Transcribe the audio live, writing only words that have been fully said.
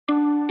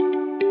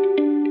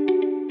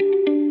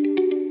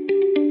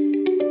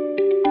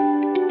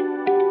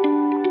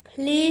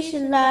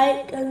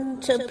like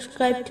and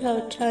subscribe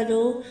to our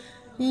channel.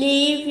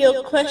 Leave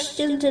your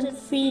questions and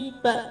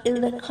feedback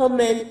in the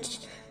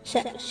comments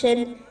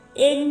section.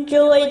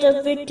 Enjoy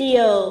the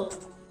video.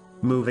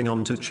 Moving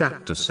on to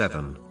chapter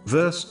 7,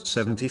 verse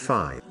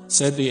 75.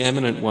 Said the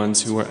eminent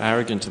ones who were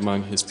arrogant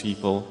among his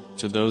people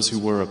to those who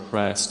were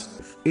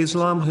oppressed,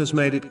 Islam has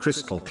made it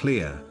crystal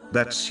clear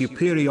that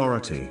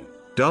superiority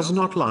does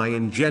not lie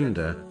in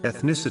gender,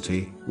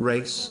 ethnicity,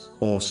 race,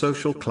 or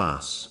social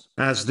class,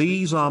 as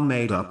these are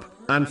made up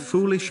and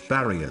foolish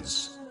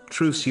barriers.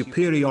 True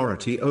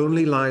superiority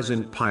only lies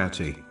in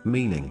piety,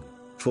 meaning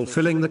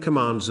fulfilling the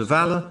commands of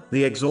Allah,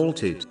 the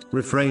Exalted,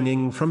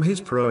 refraining from His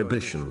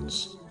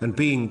prohibitions, and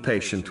being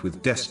patient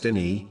with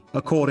destiny,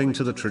 according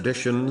to the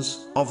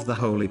traditions of the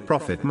Holy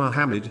Prophet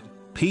Muhammad,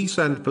 peace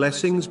and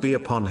blessings be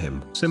upon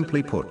him.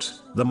 Simply put,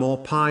 the more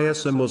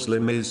pious a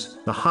Muslim is,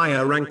 the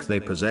higher rank they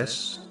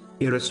possess,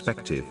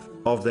 irrespective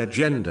of their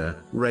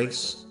gender,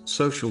 race,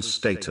 social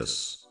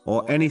status,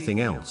 or anything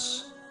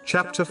else.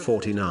 Chapter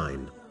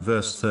 49,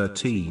 verse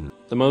 13.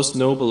 the most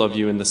noble of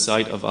you in the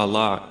sight of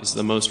Allah is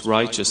the most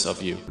righteous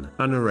of you.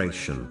 A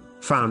narration,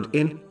 found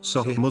in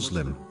Sahih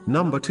Muslim,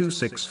 number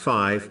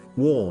 265,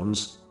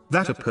 warns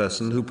that a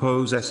person who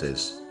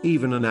possesses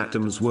even an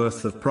atom's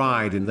worth of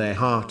pride in their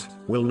heart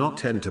will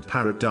not enter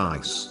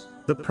paradise.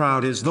 The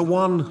proud is the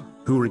one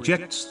who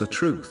rejects the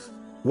truth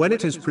when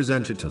it is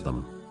presented to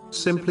them,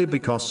 simply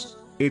because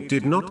it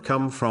did not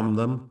come from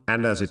them,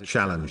 and as it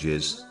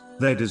challenges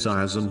their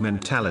desires and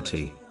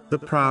mentality. The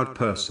proud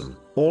person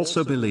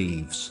also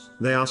believes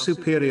they are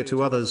superior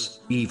to others,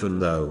 even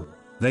though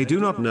they do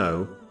not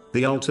know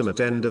the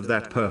ultimate end of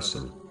that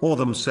person or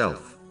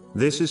themselves.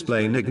 This is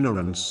plain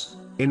ignorance.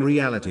 In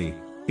reality,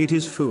 it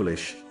is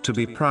foolish to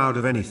be proud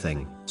of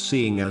anything,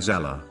 seeing as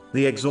Allah,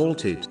 the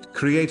Exalted,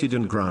 created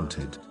and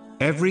granted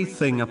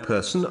everything a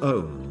person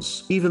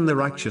owns. Even the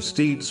righteous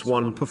deeds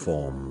one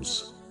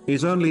performs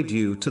is only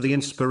due to the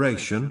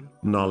inspiration,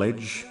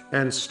 knowledge,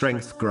 and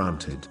strength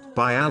granted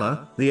by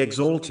Allah, the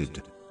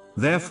Exalted.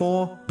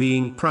 Therefore,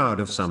 being proud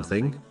of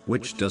something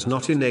which does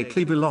not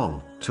innately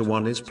belong to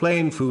one is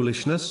plain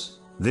foolishness.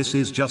 This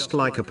is just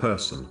like a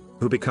person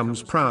who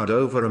becomes proud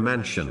over a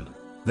mansion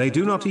they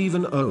do not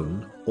even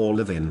own or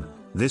live in.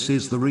 This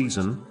is the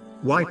reason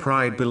why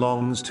pride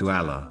belongs to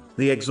Allah,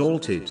 the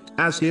Exalted,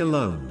 as He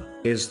alone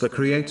is the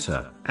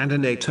Creator and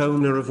innate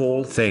owner of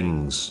all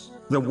things.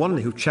 The one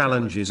who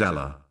challenges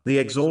Allah, the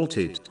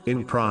Exalted,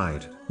 in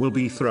pride, will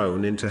be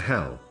thrown into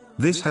hell.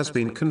 This has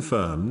been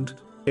confirmed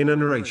in a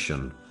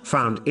narration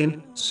found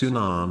in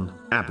Sunan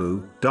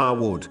Abu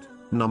Dawood,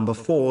 number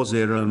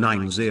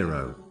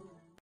 4090.